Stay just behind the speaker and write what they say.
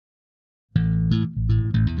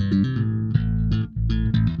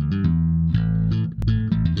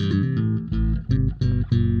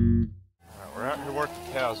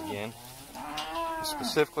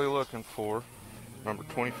specifically looking for number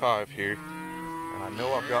 25 here, and I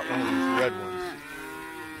know I've got one of these red ones.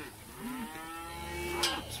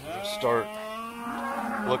 So we're gonna start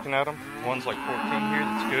looking at them. One's like 14 here,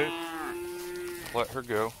 that's good. Let her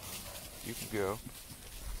go. You can go.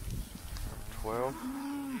 12.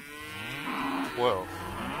 12.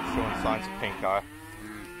 Showing signs of pink eye.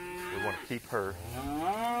 We want to keep her.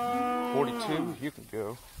 42, you can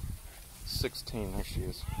go. 16, there she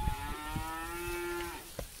is.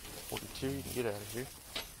 42, you can get out of here.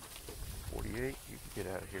 48, you can get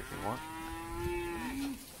out of here if you want.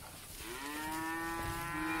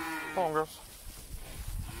 Come on, girls.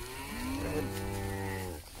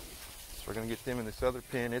 So we're going to get them in this other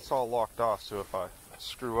pen. It's all locked off, so if I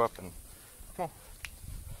screw up and... Come on.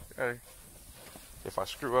 Okay. If I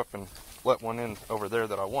screw up and let one in over there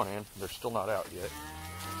that I want in, they're still not out yet.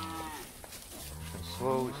 And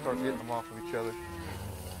slowly start getting them off of each other.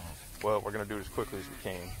 Well, we're going to do it as quickly as we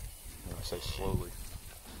can. When I say slowly.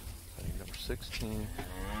 I need number 16.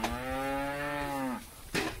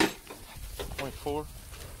 24.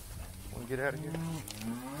 Want to get out of here?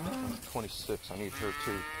 26. I need her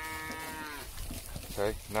too.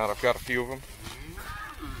 Okay, now that I've got a few of them.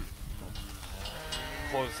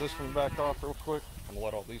 Close this one back off real quick. I'm gonna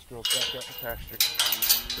let all these girls back out in the pasture.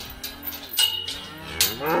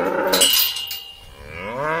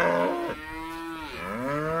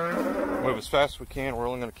 Move as fast as we can. We're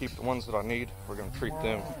only gonna keep the ones that I need. We're gonna treat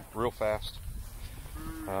them real fast.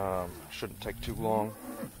 Shouldn't take too long.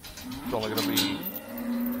 It's only gonna be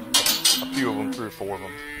a few of them, 3 or 4 of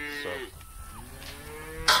them. So,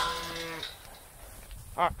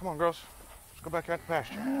 all right, come on, girls. Let's go back out to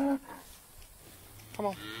pasture. Come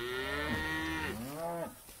on.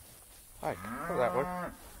 Hey, go that way.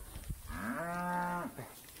 I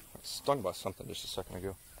got stung by something just a second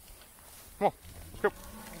ago. Come on, let's go.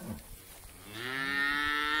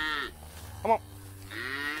 Come on.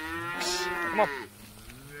 Come on.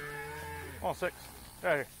 Come on, 6.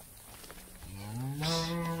 Get out of here.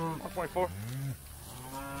 124.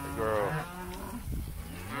 Good girl.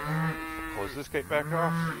 Close this gate back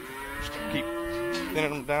off. Just keep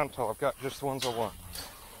thinning them down until I've got just the ones I want.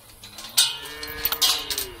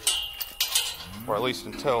 Or at least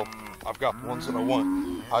until I've got the ones that I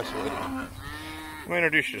want isolated. Let me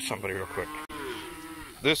introduce you to somebody real quick.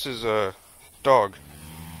 This is a dog.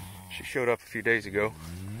 She showed up a few days ago.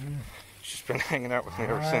 She's been hanging out with me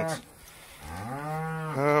ever since.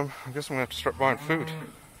 I guess I'm gonna have to start buying food.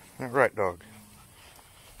 That right, dog.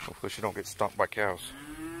 Hopefully she don't get stomped by cows.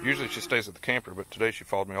 Usually she stays at the camper, but today she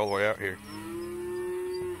followed me all the way out here.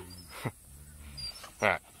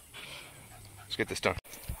 Alright, let's get this done.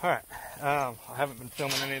 Alright, I haven't been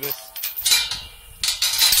filming any of this.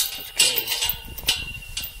 Just because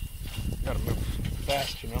gotta move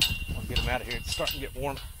fast, you know. I'll get them out of here. It's starting to get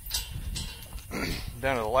warm.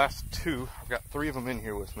 Down to the last 2. I've got 3 of them in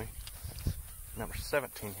here with me. Number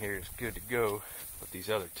 17 here is good to go, but these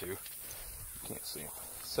other 2, you can't see them.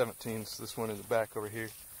 17's this one in the back over here.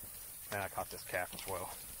 And I caught this calf as well.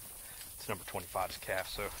 It's number 25's calf,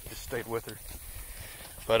 so just stayed with her.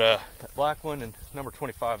 But that black one and number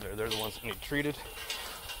 25 there, they're the ones that need treated.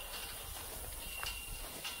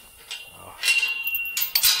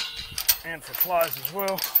 And for flies as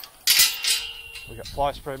well. We got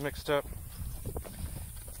fly spray mixed up.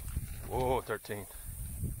 Whoa, 13.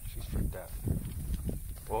 She's freaked out.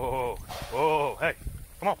 Whoa, whoa, hey,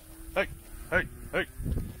 come on. Hey, hey, hey,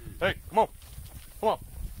 hey, come on. Come on.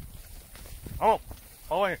 Come on.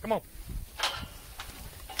 All the way in, come on.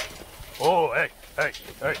 Oh, hey, hey,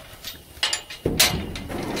 hey.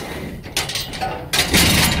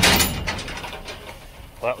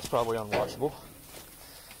 Well, that was probably unwatchable.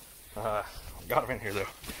 Got him in here though.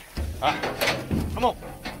 Come on.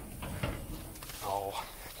 Oh.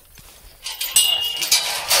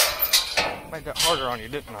 Made that harder on you,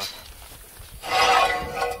 didn't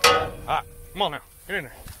I? Come on now. Get in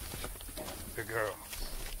there. Good girl.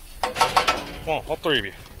 Come on, all 3 of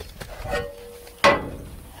you.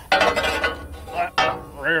 That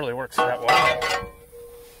rarely works that way.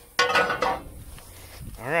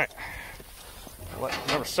 Alright. Let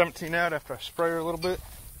number 17 out after I spray her a little bit.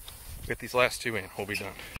 Get these last 2 in. We'll be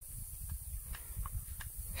done.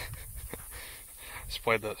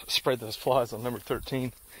 Sprayed those flies on number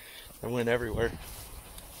 13. They went everywhere.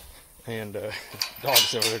 And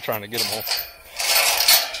dogs over there trying to get them all.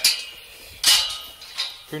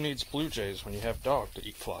 Who needs blue jays when you have dog to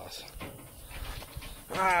eat flies?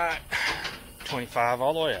 Alright. 25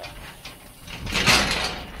 all the way out.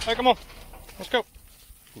 Hey, come on. Let's go.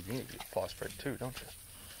 Ooh, you need to get fly sprayed too, don't you?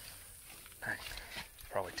 Dang.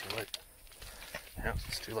 Probably too late. Yeah,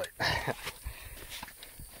 it's too late.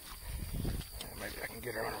 Maybe I can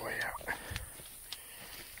get her on her way out.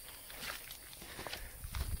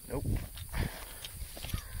 Nope.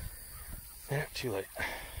 Yeah, too late.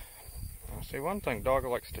 Now, see, one thing, dog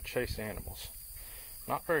likes to chase animals.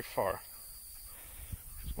 Not very far.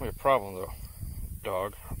 It's gonna be a problem though.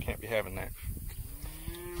 Dog, can't be having that.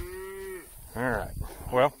 Alright,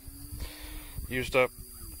 well, used up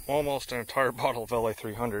almost an entire bottle of LA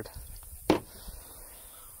 300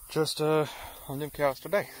 just on them cows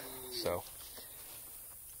today. So,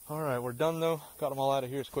 alright, we're done though. Got them all out of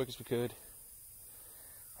here as quick as we could.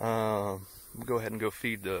 We'll go ahead and go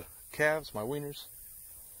feed the calves, my wieners.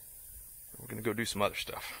 We're gonna go do some other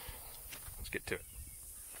stuff. Let's get to it.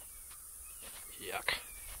 Yuck.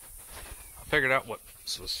 I figured out what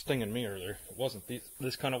was stinging me earlier. It wasn't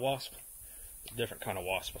this kind of wasp. A different kind of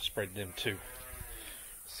wasp. I sprayed them too.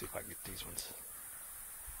 Let's see if I can get these ones.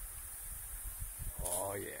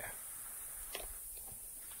 Oh yeah.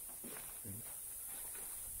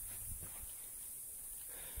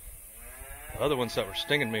 The other ones that were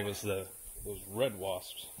stinging me was those red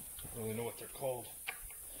wasps. I don't really know what they're called.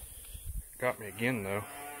 Got me again though.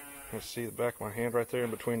 You see the back of my hand right there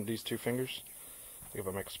in between these two fingers? I think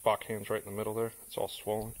if I make Spock hands right in the middle there, it's all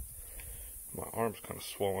swollen. My arm's kind of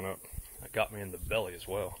swollen up. That got me in the belly as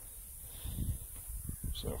well.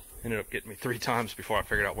 So, ended up getting me 3 times before I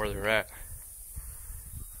figured out where they're at.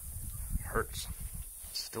 Hurts.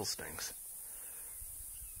 Still stings.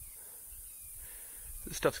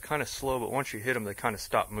 This stuff's kind of slow, but once you hit them, they kind of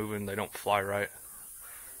stop moving. They don't fly right.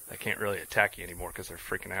 They can't really attack you anymore because they're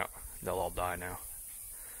freaking out. They'll all die now.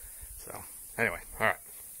 So, anyway, alright.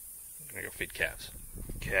 I'm gonna go feed calves.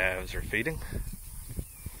 Calves are feeding.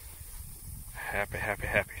 Happy, happy,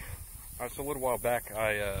 happy. Alright, so a little while back,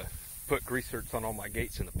 I put grease zerks on all my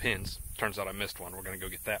gates in the pins. Turns out I missed one. We're gonna go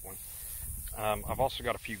get that one. I've also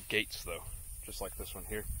got a few gates though, just like this one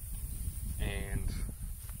here. And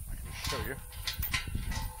I can show you.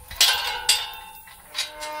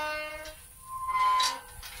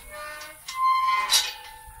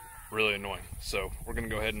 Really annoying. So we're gonna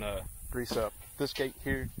go ahead and grease up this gate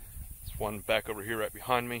here. This one back over here right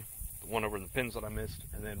behind me. The one over in the pins that I missed,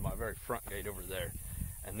 and then my very front gate over there.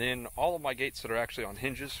 And then all of my gates that are actually on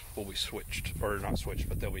hinges will be switched, or not switched,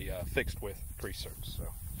 but they'll be fixed with grease zerks. So,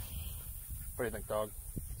 what do you think, dog?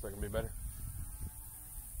 Is that gonna be better?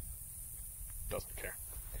 Doesn't care.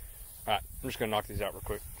 All right, I'm just gonna knock these out real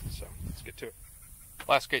quick. So let's get to it.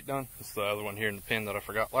 Last gate done. It's the other one here in the pin that I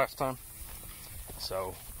forgot last time.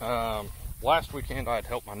 So last weekend I had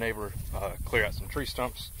helped my neighbor clear out some tree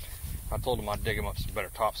stumps. I told him I'd dig him up some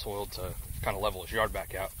better topsoil to kind of level his yard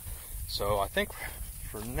back out. So I think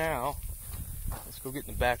for now, let's go get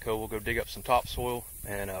in the backhoe. We'll go dig up some topsoil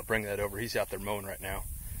and bring that over. He's out there mowing right now.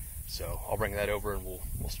 So I'll bring that over and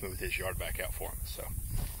we'll smooth his yard back out for him. So,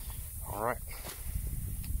 all right.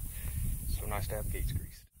 So nice to have gates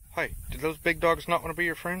greased. Hey, did those big dogs not want to be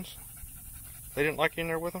your friends? They didn't like you in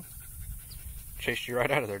there with them? Chased you right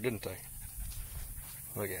out of there, didn't they?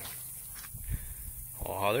 Look at them.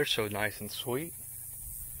 Oh, they're so nice and sweet.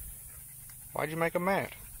 Why'd you make them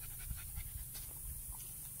mad?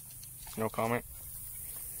 No comment?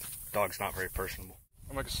 Dog's not very personable.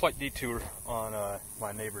 I'll make a slight detour on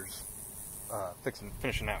my neighbor's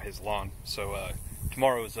finishing out his lawn. So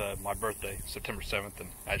tomorrow is my birthday, September 7th, and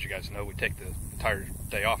as you guys know, we take the entire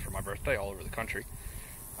day off for my birthday all over the country.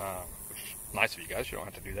 Which is nice of you guys. You don't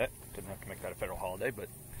have to do that. Didn't have to make that a federal holiday, but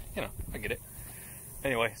you know, I get it.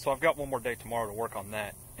 Anyway, so I've got one more day tomorrow to work on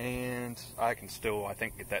that, and I can still, I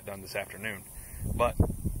think, get that done this afternoon. But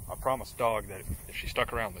I promised Dog that if she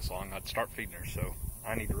stuck around this long, I'd start feeding her. So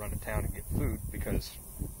I need to run to town and get food because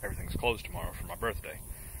everything's closed tomorrow for my birthday.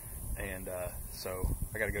 And so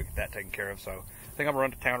I got to go get that taken care of. So I think I'm gonna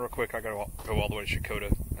run to town real quick. I got to go all the way to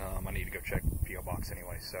Shakota. I need to go check the P.O. box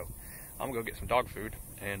anyway. So I'm gonna go get some dog food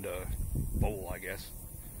and bowl, I guess.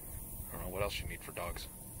 I don't know what else you need for dogs.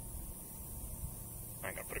 I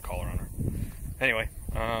ain't gonna put a collar on her. Anyway,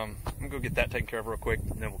 I'm gonna go get that taken care of real quick,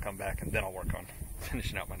 and then we'll come back, and then I'll work on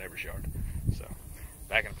finishing out my neighbor's yard. So,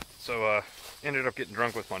 ended up getting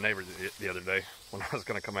drunk with my neighbor the other day when I was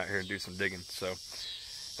gonna come out here and do some digging. So,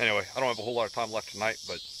 anyway, I don't have a whole lot of time left tonight,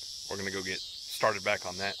 but we're gonna go get started back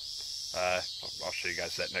on that. I'll show you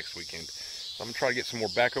guys that next weekend. So I'm gonna try to get some more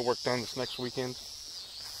backhoe work done this next weekend.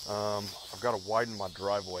 I've got to widen my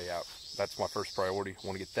driveway out. That's my first priority. I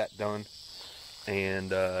want to get that done, and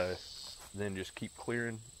then just keep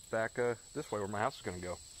clearing back this way where my house is going to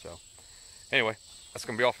go. So anyway, that's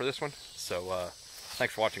going to be all for this one. So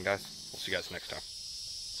thanks for watching, guys. We'll see you guys next time.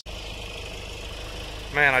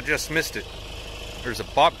 Man, I just missed it. There's a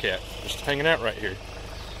bobcat just hanging out right here.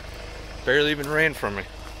 Barely even ran from me.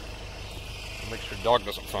 Make sure the dog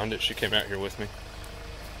doesn't find it. She came out here with me.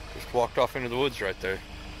 Just walked off into the woods right there.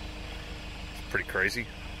 It's pretty crazy.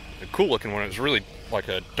 A cool looking one. It was really like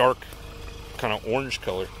a dark kind of orange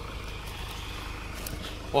color.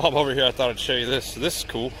 Well, I'm over here. I thought I'd show you this. This is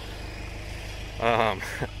cool. We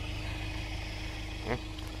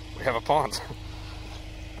have a pond.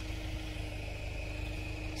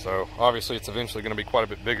 So obviously it's eventually going to be quite a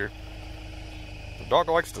bit bigger. The dog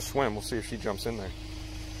likes to swim. We'll see if she jumps in there.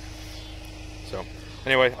 So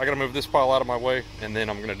anyway, I got to move this pile out of my way, and then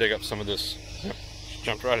I'm going to dig up some of this. Yep, she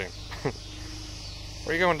jumped right in.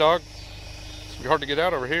 Where you going, dog? It's going to be hard to get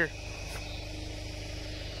out over here.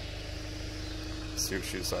 Let's see what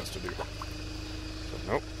she decides to do. So,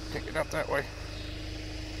 nope, can't get out that way.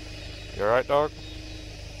 You alright, dog?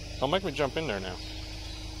 Don't make me jump in there now.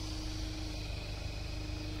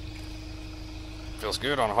 Feels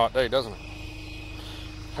good on a hot day, doesn't it?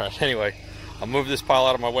 Alright, anyway, I'll move this pile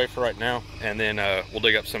out of my way for right now, and then we'll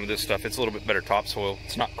dig up some of this stuff. It's a little bit better topsoil.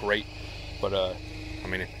 It's not great, but I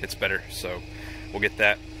mean, it's better. So we'll get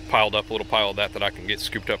that piled up, a little pile of that I can get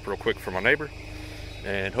scooped up real quick for my neighbor.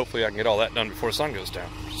 And hopefully I can get all that done before the sun goes down.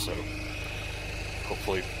 So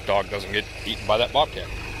hopefully dog doesn't get eaten by that bobcat.